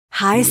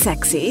Hi,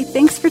 sexy.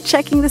 Thanks for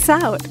checking this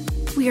out.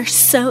 We are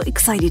so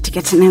excited to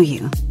get to know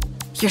you.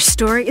 Your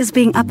story is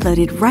being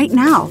uploaded right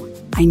now.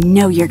 I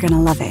know you're going to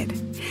love it.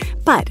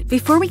 But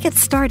before we get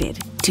started,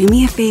 do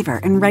me a favor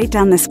and write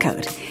down this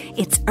code.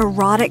 It's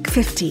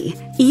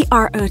erotic50,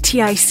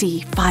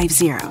 EROTIC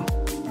 50.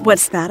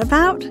 What's that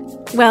about?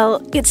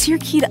 Well, it's your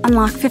key to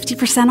unlock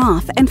 50%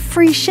 off and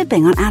free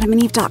shipping on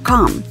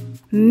adamandeve.com.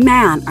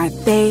 Man, are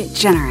they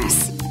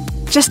generous.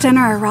 Just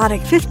enter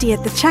erotic50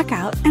 at the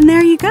checkout, and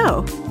there you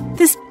go.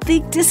 This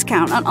big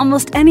discount on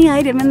almost any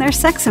item in their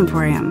sex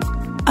emporium.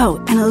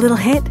 Oh, and a little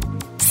hit?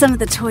 Some of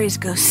the toys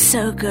go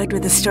so good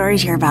with the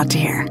stories you're about to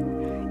hear.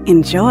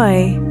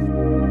 Enjoy.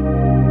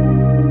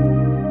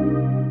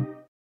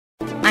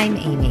 I'm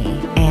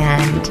Amy,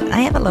 and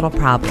I have a little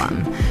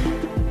problem.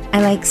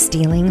 I like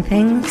stealing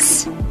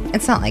things.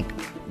 It's not like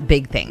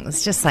big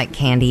things, just like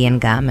candy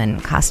and gum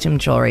and costume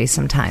jewelry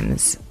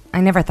sometimes.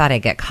 I never thought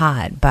I'd get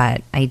caught,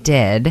 but I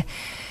did.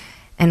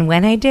 And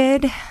when I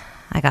did,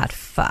 I got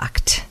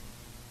fucked.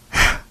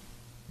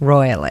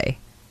 Royally.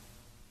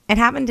 It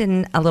happened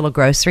in a little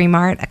grocery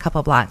mart a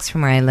couple blocks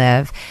from where I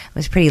live. It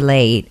was pretty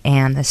late,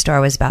 and the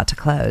store was about to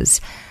close.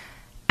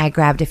 I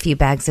grabbed a few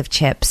bags of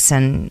chips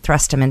and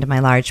thrust them into my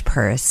large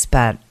purse,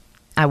 but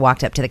I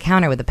walked up to the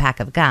counter with a pack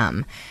of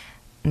gum.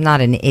 I'm not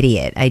an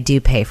idiot. I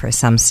do pay for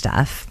some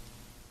stuff.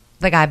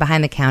 The guy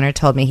behind the counter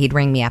told me he'd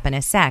ring me up in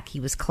a sec. He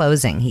was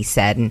closing, he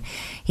said, and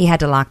he had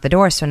to lock the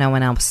door so no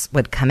one else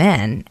would come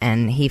in.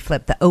 And he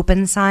flipped the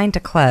open sign to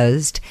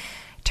closed,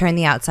 turned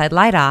the outside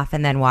light off,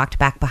 and then walked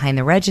back behind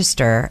the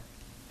register.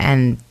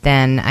 And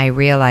then I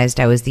realized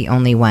I was the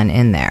only one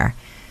in there.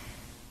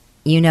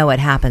 You know what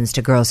happens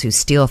to girls who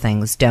steal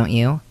things, don't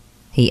you?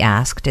 He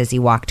asked as he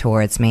walked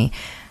towards me.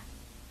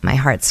 My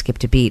heart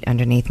skipped a beat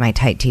underneath my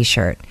tight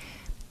t-shirt.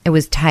 It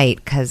was tight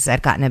because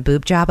I'd gotten a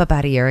boob job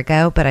about a year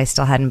ago, but I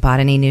still hadn't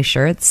bought any new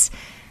shirts.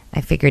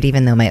 I figured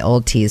even though my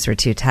old tees were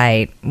too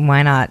tight,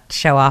 why not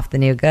show off the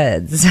new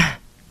goods?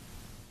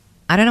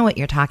 I don't know what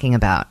you're talking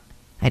about,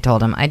 I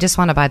told him. I just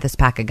want to buy this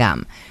pack of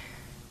gum.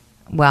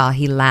 Well,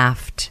 he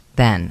laughed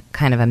then,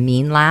 kind of a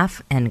mean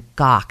laugh, and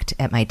gawked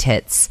at my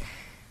tits.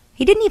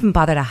 He didn't even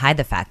bother to hide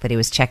the fact that he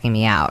was checking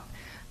me out.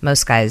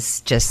 Most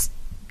guys just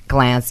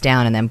glance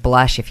down and then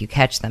blush if you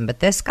catch them, but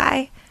this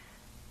guy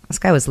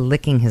was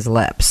licking his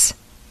lips.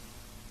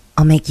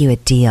 I'll make you a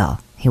deal,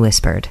 he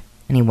whispered,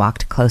 and he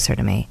walked closer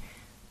to me.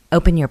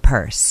 Open your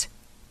purse.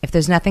 If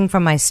there's nothing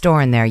from my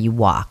store in there, you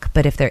walk,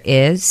 but if there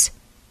is,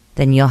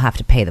 then you'll have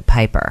to pay the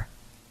piper.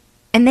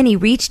 And then he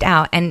reached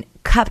out and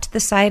cupped the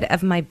side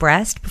of my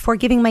breast before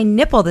giving my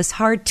nipple this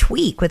hard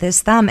tweak with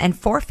his thumb and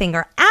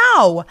forefinger.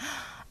 Ow!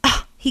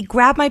 He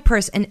grabbed my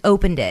purse and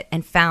opened it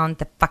and found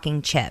the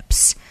fucking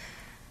chips.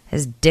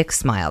 His dick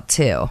smiled,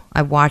 too.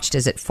 I watched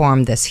as it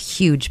formed this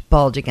huge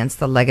bulge against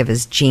the leg of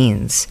his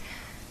jeans.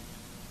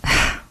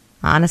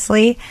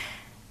 Honestly,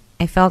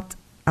 I felt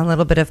a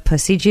little bit of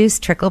pussy juice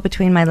trickle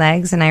between my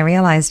legs, and I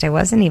realized I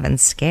wasn't even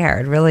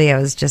scared. Really, I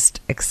was just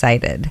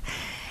excited.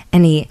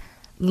 And he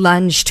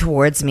lunged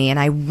towards me, and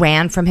I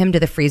ran from him to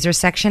the freezer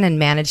section and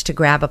managed to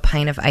grab a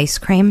pint of ice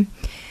cream.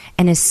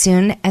 And as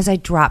soon as I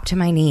dropped to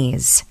my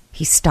knees,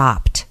 he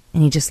stopped,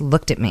 and he just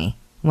looked at me,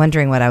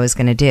 wondering what I was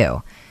going to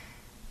do.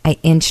 I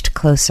inched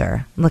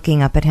closer,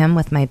 looking up at him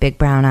with my big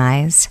brown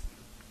eyes,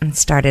 and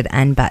started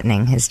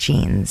unbuttoning his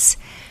jeans.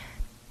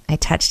 I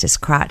touched his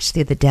crotch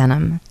through the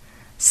denim,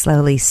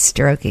 slowly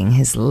stroking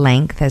his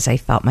length as I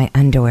felt my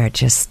underwear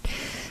just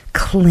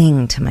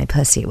cling to my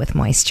pussy with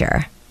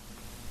moisture.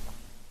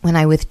 When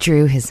I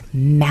withdrew his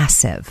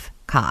massive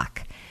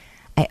cock,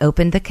 I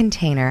opened the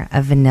container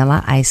of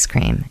vanilla ice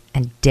cream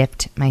and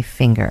dipped my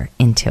finger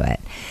into it.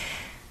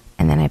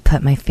 And then I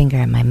put my finger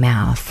in my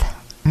mouth.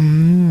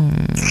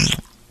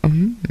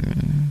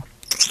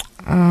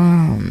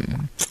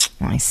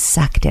 I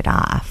sucked it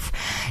off,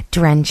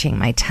 drenching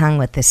my tongue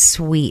with the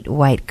sweet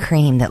white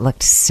cream that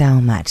looked so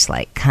much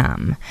like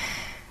cum.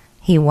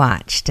 He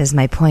watched as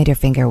my pointer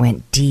finger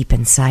went deep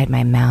inside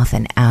my mouth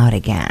and out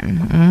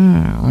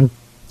again.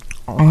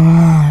 And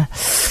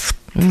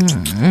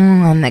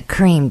the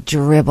cream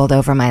dribbled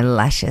over my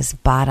luscious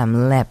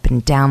bottom lip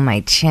and down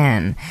my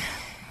chin.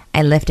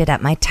 I lifted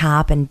up my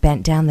top and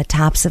bent down the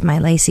tops of my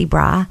lacy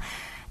bra,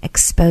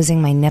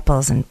 exposing my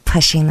nipples and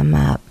pushing them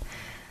up.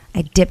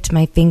 I dipped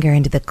my finger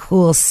into the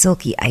cool,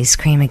 silky ice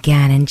cream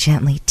again and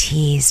gently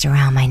teased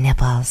around my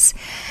nipples,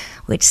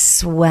 which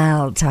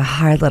swelled to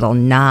hard little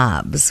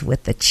knobs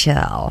with the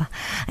chill.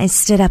 I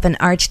stood up and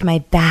arched my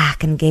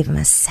back and gave him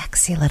a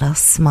sexy little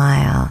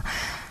smile.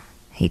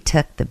 He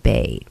took the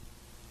bait,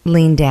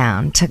 leaned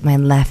down, took my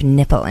left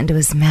nipple into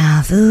his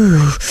mouth.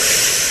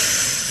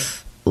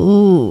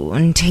 Ooh,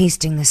 and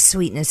tasting the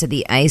sweetness of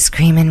the ice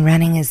cream and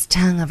running his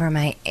tongue over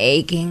my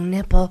aching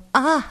nipple.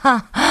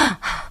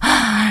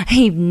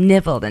 He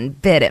nibbled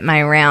and bit at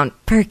my round,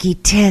 perky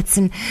tits,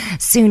 and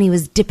soon he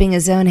was dipping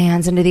his own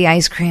hands into the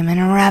ice cream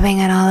and rubbing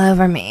it all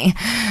over me,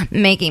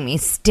 making me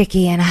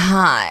sticky and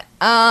hot.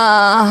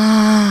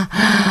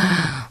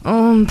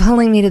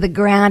 pulling me to the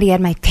ground. He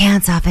had my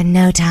pants off in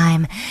no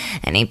time,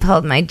 and he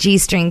pulled my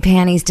G-string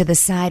panties to the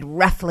side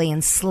roughly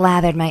and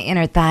slathered my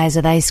inner thighs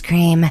with ice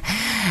cream.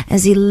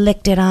 As he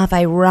licked it off,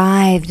 I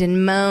writhed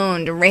and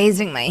moaned,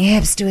 raising my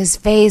hips to his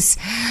face.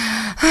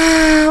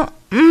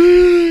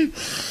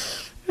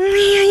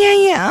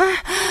 Yeah.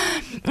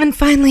 And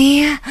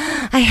finally,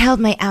 I held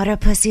my outer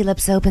pussy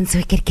lips open so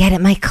he could get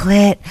at my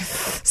clit.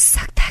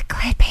 Suck that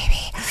clit,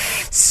 baby.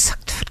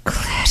 Suck that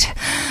clit.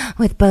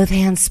 With both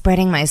hands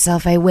spreading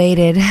myself, I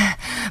waited,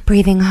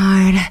 breathing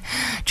hard,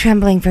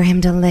 trembling for him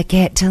to lick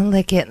it. And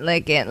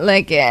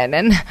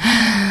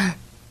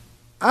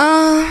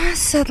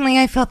suddenly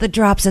I felt the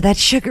drops of that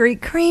sugary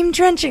cream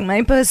drenching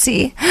my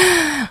pussy.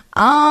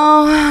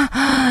 And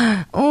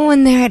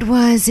there it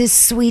was, his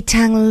sweet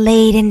tongue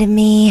laid into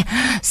me,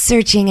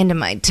 searching into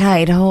my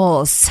tight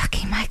hole,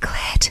 sucking my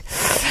clit.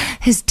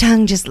 His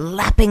tongue just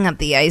lapping up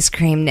the ice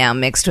cream now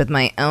mixed with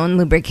my own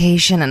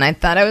lubrication, and I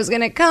thought I was going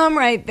to come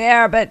right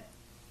there, but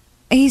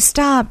he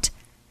stopped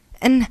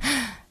and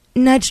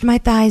nudged my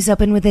thighs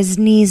open with his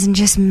knees and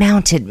just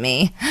mounted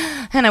me.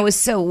 And I was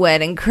so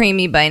wet and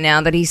creamy by now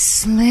that he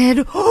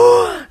slid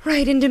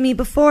right into me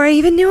before I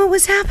even knew what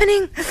was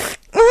happening.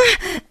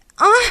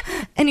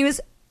 And he was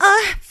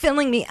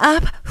filling me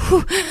up,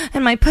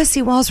 and my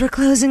pussy walls were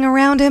closing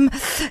around him,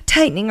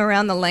 tightening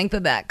around the length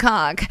of that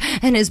cock,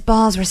 and his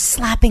balls were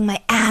slapping my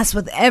ass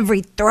with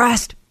every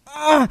thrust.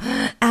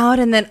 Out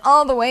and then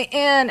all the way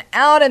in,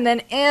 out and then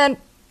in,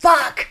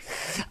 fuck,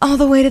 all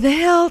the way to the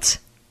hilt.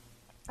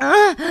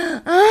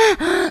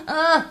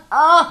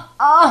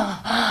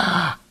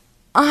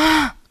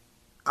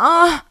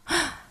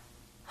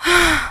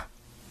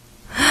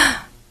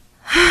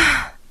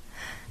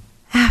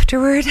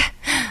 Afterward,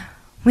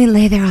 we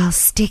lay there all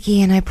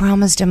sticky, and I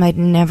promised him I'd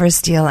never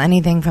steal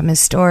anything from his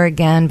store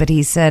again, but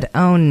he said,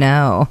 "Oh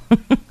no,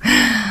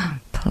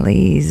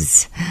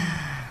 please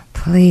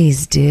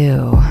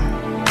do,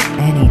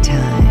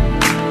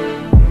 anytime."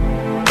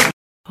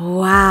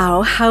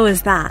 Wow, how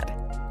is that?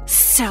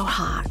 So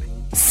hot,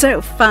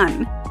 so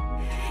fun.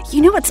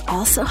 You know what's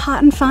also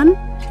hot and fun?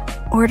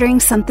 Ordering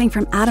something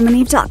from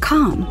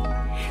AdamandEve.com.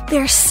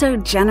 They're so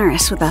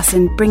generous with us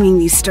in bringing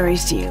these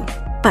stories to you,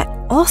 but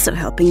also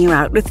helping you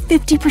out with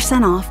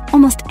 50% off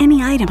almost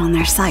any item on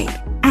their site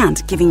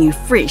and giving you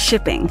free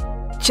shipping.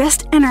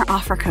 Just enter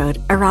offer code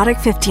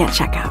erotic50 at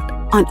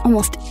checkout on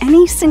almost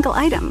any single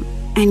item,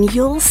 and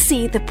you'll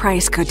see the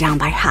price go down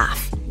by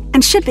half.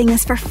 And shipping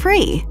is for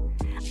free.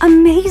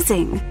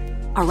 Amazing!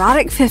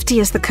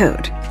 Erotic50 is the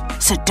code.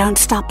 So don't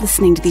stop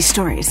listening to these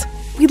stories.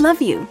 We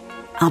love you.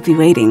 I'll be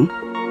waiting.